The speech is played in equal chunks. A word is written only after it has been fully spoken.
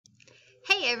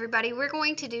Hey everybody, we're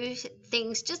going to do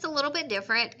things just a little bit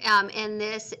different in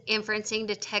this Inferencing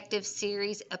Detective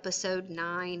Series, Episode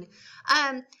 9.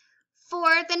 For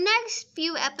the next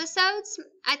few episodes,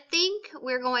 I think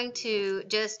we're going to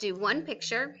just do one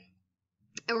picture,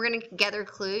 and we're going to gather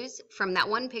clues from that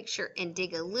one picture and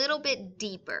dig a little bit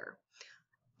deeper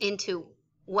into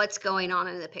what's going on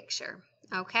in the picture.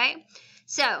 Okay?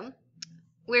 So,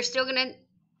 we're still going to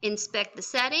inspect the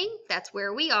setting. That's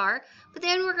where we are. But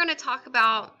then we're going to talk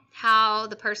about how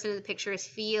the person in the picture is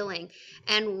feeling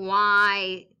and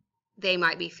why they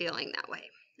might be feeling that way.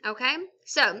 Okay?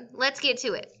 So let's get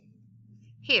to it.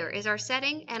 Here is our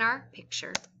setting and our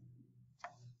picture.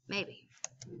 Maybe.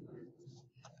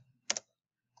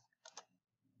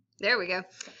 There we go.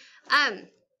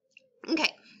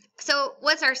 Okay. So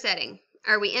what's our setting?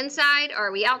 Are we inside?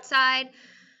 Are we outside?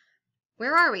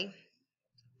 Where are we?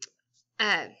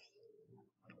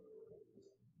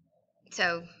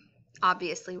 So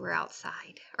obviously we're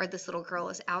outside, or this little girl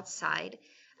is outside.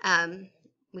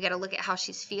 We got to look at how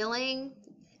she's feeling,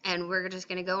 and we're just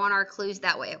going to go on our clues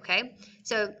that way, okay?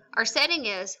 So our setting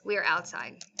is we're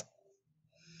outside.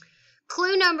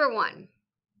 Clue number 1.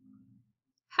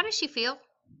 How does she feel?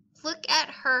 Look at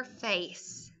her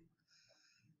face.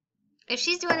 If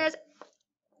she's doing this,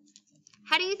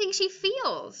 how do you think she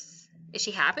feels? Is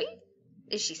she happy?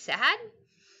 Is she sad?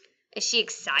 Is she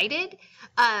excited?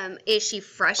 Is she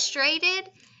frustrated?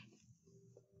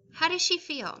 How does she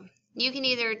feel? You can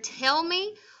either tell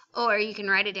me, or you can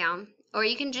write it down, or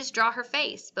you can just draw her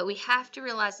face. But we have to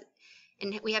realize,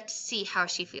 and we have to see how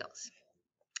she feels.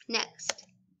 Next,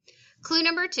 clue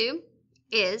number 2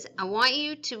 is I want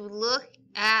you to look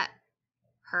at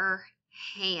her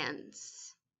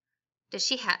hands. Is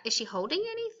she holding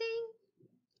anything?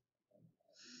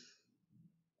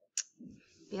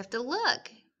 You have to look.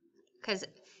 Because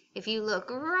if you look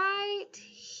right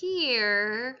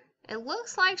here, it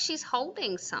looks like she's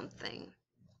holding something.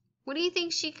 What do you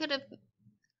think she could have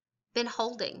been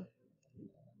holding?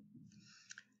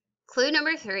 Clue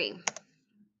number 3.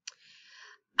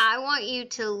 I want you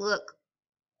to look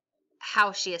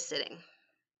how she is sitting.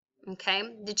 Okay?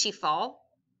 Did she fall?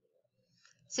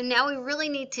 So now we really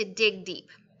need to dig deep.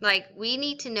 Like, we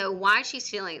need to know why she's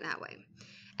feeling that way.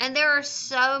 And there are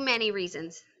so many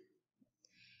reasons.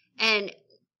 And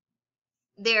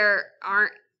there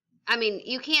aren't,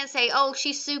 you can't say, oh,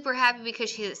 she's super happy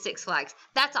because she's at Six Flags.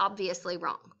 That's obviously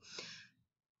wrong.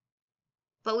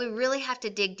 But we really have to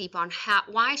dig deep on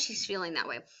why she's feeling that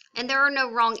way. And there are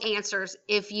no wrong answers.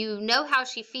 If you know how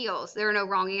she feels, there are no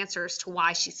wrong answers to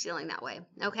why she's feeling that way.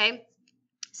 Okay?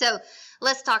 So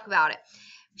let's talk about it.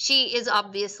 She is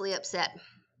obviously upset.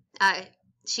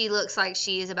 She looks like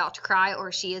she is about to cry,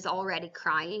 or she is already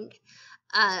crying.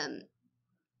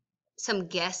 Some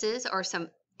guesses or some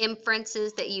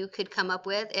inferences that you could come up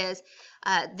with is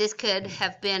this could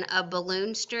have been a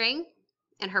balloon string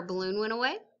and her balloon went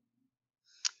away.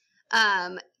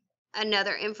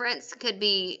 Another inference could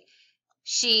be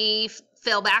she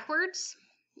fell backwards,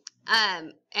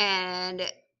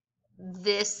 and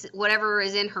this, whatever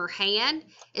is in her hand,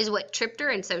 is what tripped her,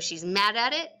 and so she's mad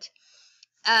at it.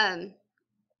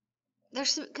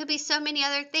 Could be so many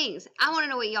other things. I want to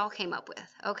know what y'all came up with,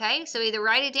 okay? So either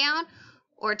write it down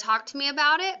or talk to me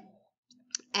about it.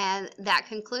 And that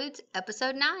concludes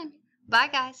episode 9. Bye,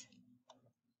 guys.